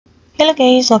Hello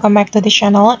guys, welcome back to the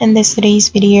channel. In today's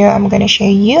video, I'm going to show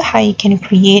you how you can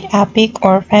create epic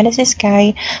or fantasy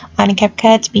sky on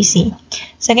CapCut PC.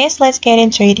 So guys, let's get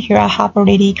into it. Here I have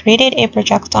already created a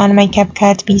project on my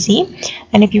CapCut PC,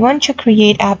 and if you want to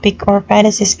create epic or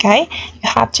fantasy sky, you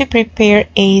have to prepare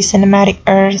a cinematic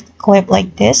earth clip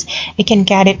like this. You can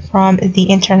get it from the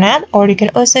internet, or you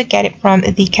can also get it from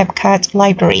the CapCut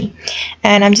library.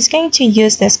 And I'm just going to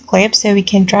use this clip, so we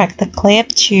can drag the clip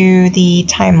to the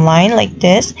timeline like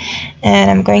this, and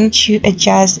I'm going to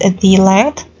adjust the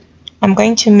length. I'm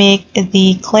going to make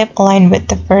the clip align with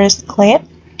the first clip.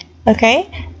 Okay,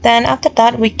 then after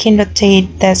that we can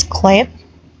rotate this clip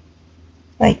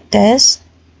like this,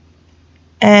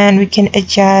 and we can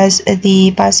adjust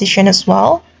the position as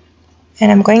well,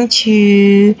 and I'm going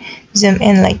to zoom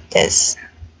in like this.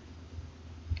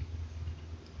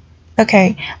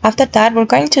 Okay, after that we're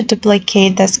going to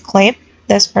duplicate this clip,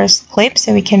 this first clip,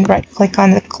 so we can right click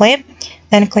on the clip,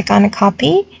 then click on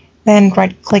copy, then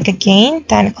right click again,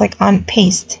 then click on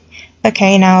paste.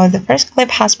 Okay, now the first clip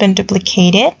has been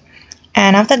duplicated,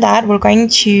 and after that we're going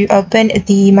to open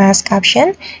the mask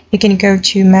option. You can go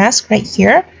to mask right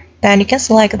here, then you can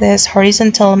select this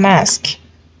horizontal mask.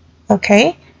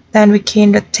 Okay, then we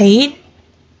can rotate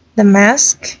the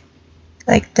mask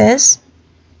like this,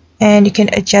 and you can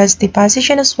adjust the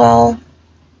position as well.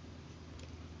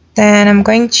 Then I'm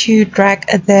going to drag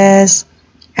this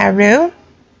arrow.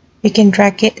 You can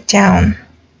drag it down.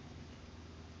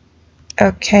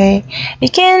 Okay, you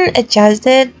can adjust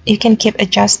it. You can keep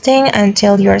adjusting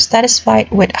until you're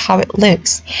satisfied with how it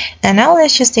looks. And now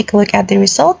let's just take a look at the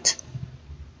result.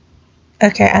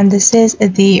 Okay, and this is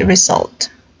the result.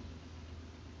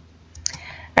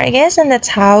 Alright guys, and that's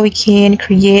how we can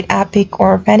create epic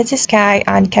or fantasy sky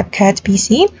on CapCut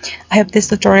PC. I hope this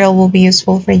tutorial will be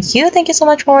useful for you. Thank you so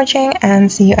much for watching,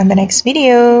 and see you in the next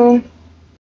video.